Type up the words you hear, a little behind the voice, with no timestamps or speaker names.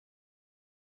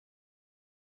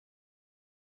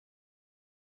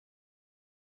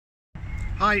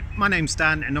Hi, my name's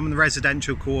Dan and I'm the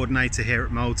residential coordinator here at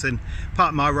Moulton. Part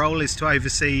of my role is to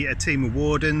oversee a team of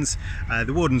wardens.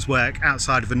 The wardens work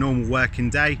outside of a normal working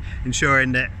day,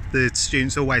 ensuring that the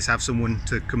students always have someone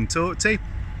to come talk to. You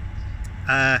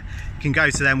can go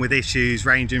to them with issues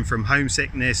ranging from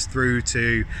homesickness through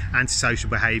to antisocial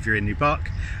behaviour in your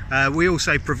buck. We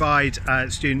also provide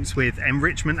students with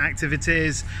enrichment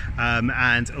activities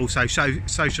and also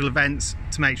social events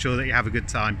to make sure that you have a good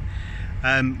time.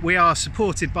 We are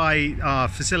supported by our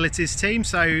facilities team,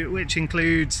 which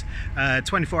includes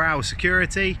 24-hour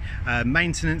security,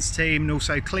 maintenance team and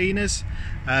also cleaners.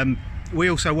 We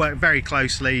also work very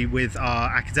closely with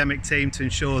our academic team to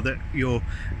ensure that your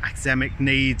academic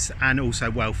needs and also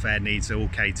welfare needs are all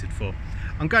catered for.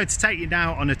 I'm going to take you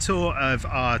now on a tour of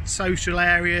our social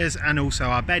areas and also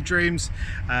our bedrooms,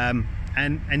 and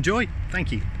enjoy.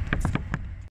 Thank you.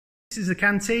 This is a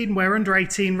canteen where under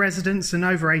 18 residents and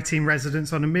over 18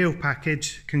 residents on a meal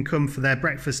package can come for their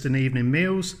breakfast and evening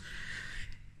meals.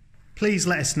 Please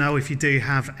let us know if you do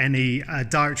have any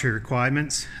dietary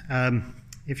requirements.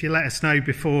 If you let us know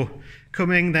before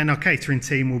coming, then our catering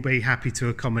team will be happy to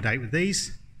accommodate with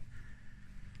these.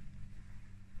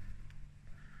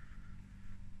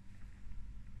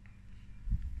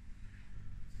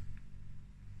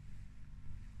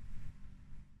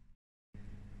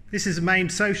 This is a main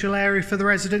social area for the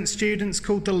resident students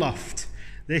called the Loft.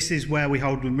 This is where we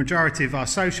hold the majority of our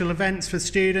social events for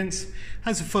students.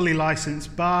 Has a fully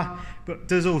licensed bar, but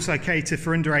does also cater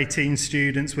for under 18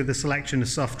 students with a selection of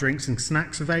soft drinks and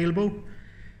snacks available.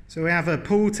 So we have a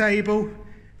pool table,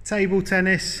 table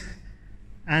tennis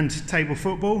and table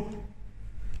football.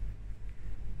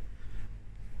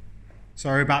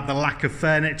 Sorry about the lack of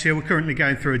furniture, we're currently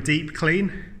going through a deep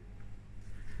clean.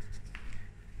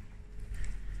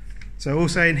 So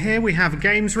also in here we have a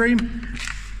games room,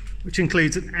 which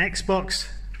includes an Xbox,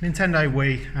 Nintendo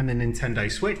Wii and a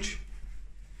Nintendo Switch.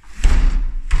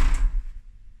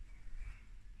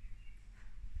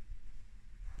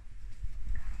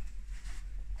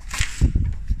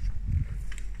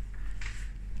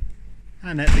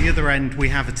 And at the other end we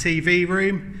have a TV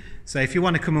room. So if you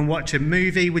want to come and watch a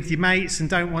movie with your mates and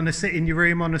don't want to sit in your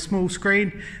room on a small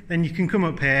screen, then you can come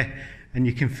up here and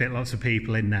you can fit lots of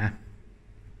people in there.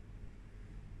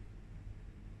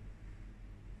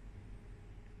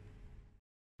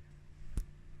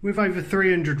 With over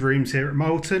 300 rooms here at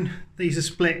Moulton, these are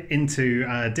split into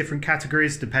different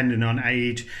categories depending on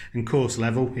age and course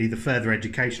level, either further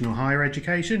education or higher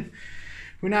education.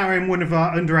 We're now in one of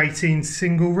our under 18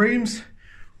 single rooms.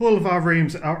 All of our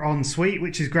rooms are en suite,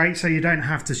 which is great, so you don't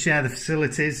have to share the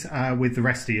facilities with the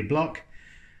rest of your block.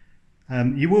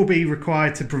 You will be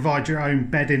required to provide your own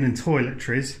bedding and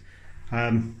toiletries.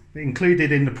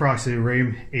 Included in the price of the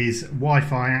room is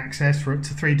Wi-Fi access for up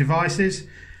to 3 devices.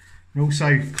 And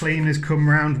also cleaners come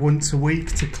round once a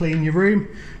week to clean your room,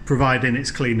 providing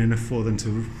it's clean enough for them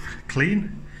to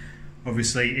clean.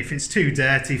 Obviously, if it's too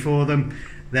dirty for them,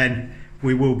 then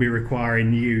we will be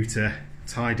requiring you to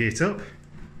tidy it up.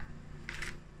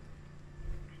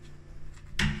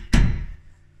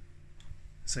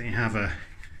 So you have a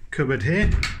cupboard here.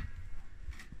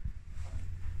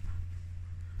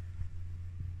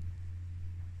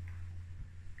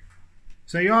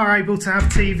 So you are able to have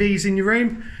TVs in your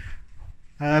room.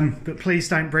 But please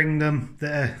don't bring them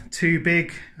that are too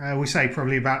big. We say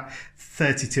probably about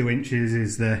 32 inches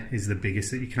is the biggest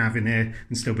that you can have in here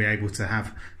and still be able to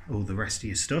have all the rest of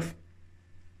your stuff.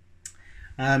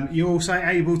 You're also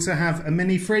able to have a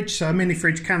mini fridge, so a mini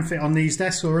fridge can fit on these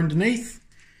desks or underneath.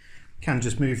 You can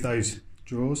just move those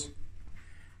drawers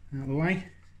out of the way.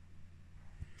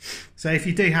 So if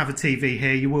you do have a TV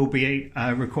here, you will be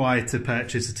required to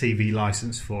purchase a TV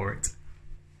license for it.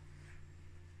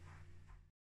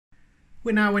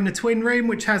 We're now in a twin room,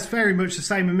 which has very much the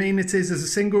same amenities as a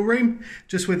single room,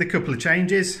 just with a couple of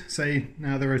changes. So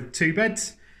now there are 2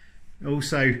 beds,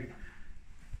 also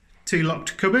 2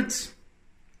 locked cupboards,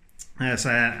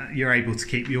 so you're able to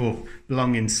keep your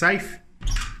belongings safe.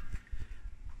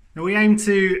 Now we aim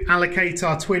to allocate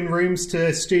our twin rooms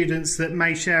to students that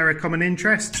may share a common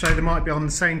interest, so they might be on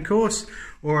the same course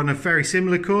or on a very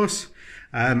similar course.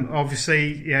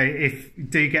 Obviously, if you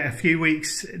do get a few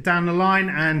weeks down the line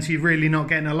and you're really not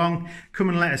getting along, come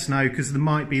and let us know, because there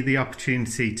might be the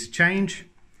opportunity to change.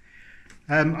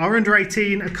 Our under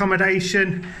 18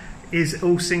 accommodation is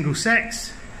all single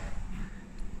sex.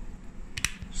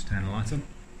 Just turn the light on.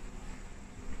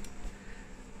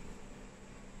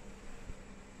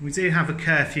 We do have a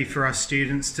curfew for our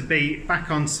students to be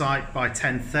back on site by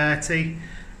 10:30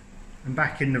 and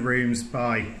back in the rooms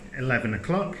by 11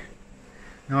 o'clock.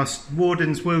 Now, our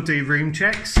wardens will do room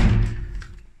checks,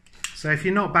 So if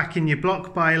you're not back in your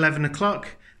block by 11 o'clock,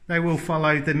 they will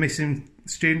follow the missing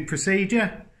student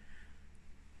procedure.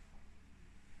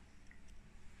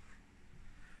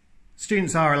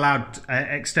 Students are allowed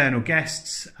external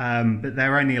guests, but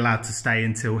they're only allowed to stay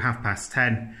until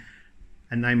 10:30,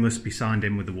 and they must be signed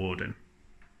in with the warden.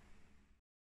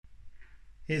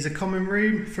 Here's a common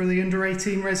room for the under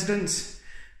 18 residents.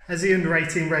 As the under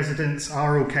 18 residents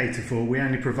are all catered for, we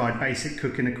only provide basic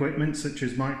cooking equipment such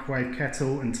as microwave,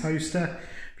 kettle and toaster,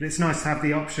 but it's nice to have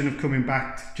the option of coming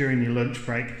back during your lunch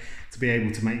break to be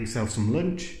able to make yourself some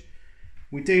lunch.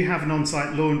 We do have an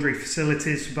on-site laundry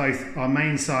facilities for both our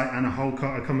main site and a whole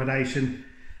cot accommodation.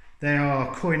 They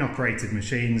are coin-operated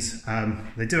machines.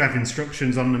 They do have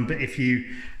instructions on them, but if you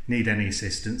need any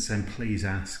assistance, then please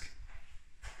ask.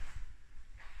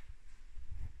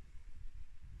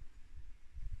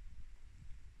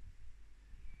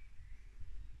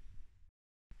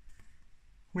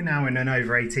 We're now in an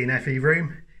over 18 FE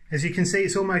room. As you can see,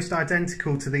 it's almost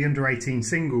identical to the under 18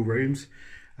 single rooms.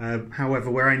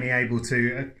 However, we're only able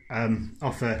to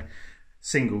offer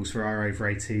singles for our over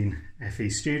 18 FE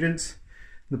students.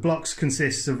 The blocks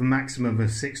consist of a maximum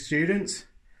of 6 students.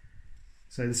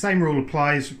 So the same rule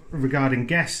applies regarding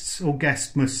guests. All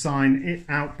guests must sign it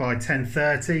out by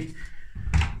 10:30.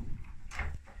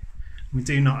 We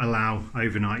do not allow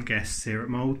overnight guests here at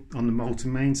on the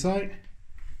Moulton main site.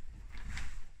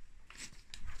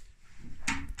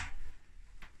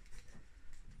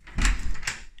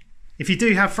 If you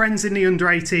do have friends in the under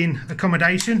 18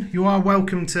 accommodation, you are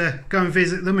welcome to go and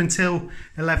visit them until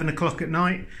 11 o'clock at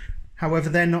night. However,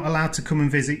 they're not allowed to come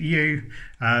and visit you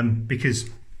because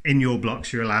in your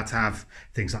blocks you're allowed to have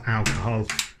things like alcohol.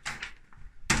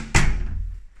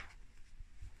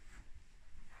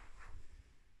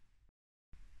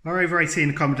 Our over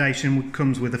 18 accommodation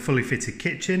comes with a fully fitted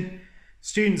kitchen.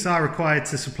 Students are required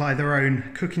to supply their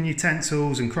own cooking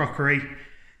utensils and crockery.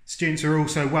 Students are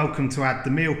also welcome to add the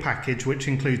meal package, which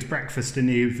includes breakfast and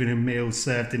evening meals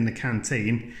served in the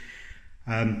canteen.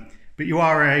 But you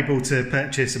are able to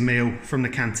purchase a meal from the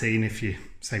canteen if you,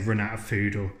 say, run out of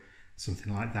food or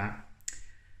something like that.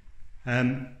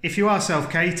 If you are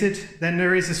self-catered, then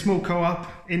there is a small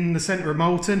co-op in the centre of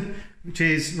Moulton, which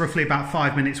is roughly about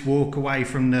 5 minutes walk away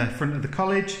from the front of the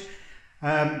college.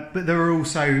 But there are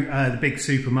also the big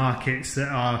supermarkets that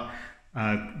are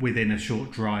within a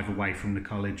short drive away from the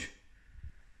college.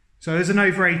 So as an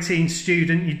over 18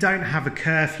 student, you don't have a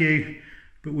curfew,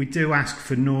 but we do ask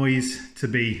for noise to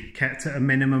be kept at a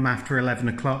minimum after 11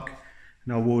 o'clock.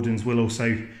 And our wardens will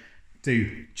also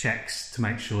do checks to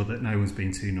make sure that no one's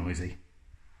been too noisy.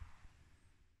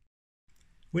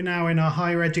 We're now in our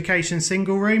higher education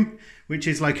single room, which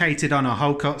is located on our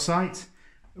whole cot site.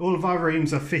 All of our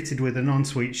rooms are fitted with an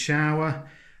ensuite shower.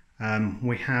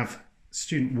 We have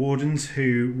student wardens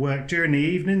who work during the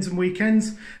evenings and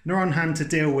weekends and are on hand to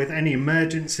deal with any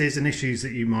emergencies and issues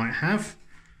that you might have.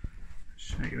 I'll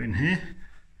show you in here.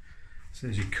 So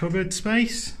there's your cupboard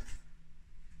space.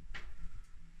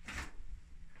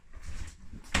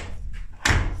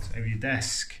 So your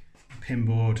desk,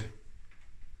 pinboard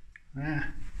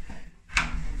there.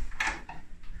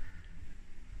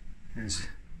 There's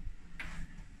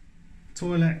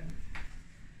toilet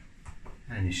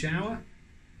and your shower.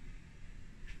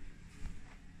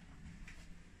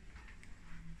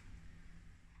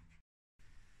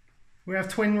 We have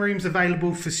twin rooms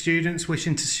available for students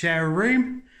wishing to share a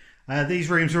room. These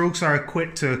rooms are also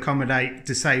equipped to accommodate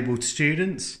disabled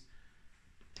students.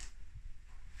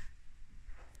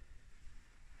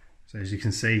 So as you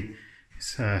can see,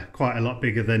 it's quite a lot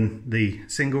bigger than the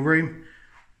single room.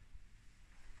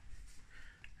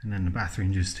 And then the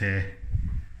bathroom just here,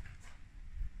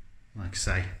 like I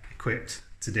say, equipped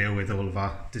to deal with all of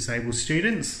our disabled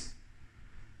students.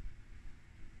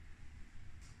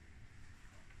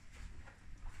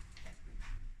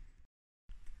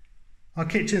 Our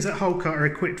kitchens at Holcott are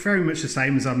equipped very much the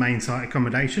same as our main site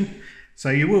accommodation, so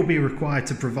you will be required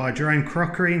to provide your own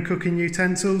crockery and cooking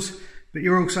utensils, but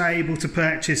you're also able to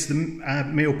purchase the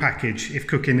meal package if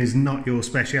cooking is not your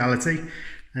speciality,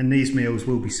 and these meals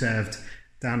will be served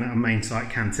down at our main site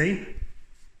canteen.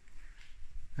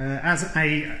 As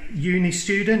a uni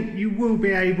student, you will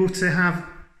be able to have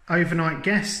overnight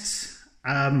guests,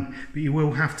 but you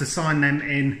will have to sign them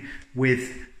in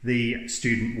with the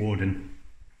student warden.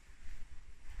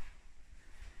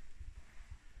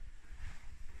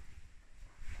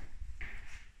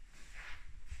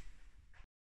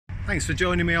 Thanks for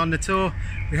joining me on the tour.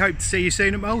 We hope to see you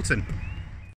soon at Moulton.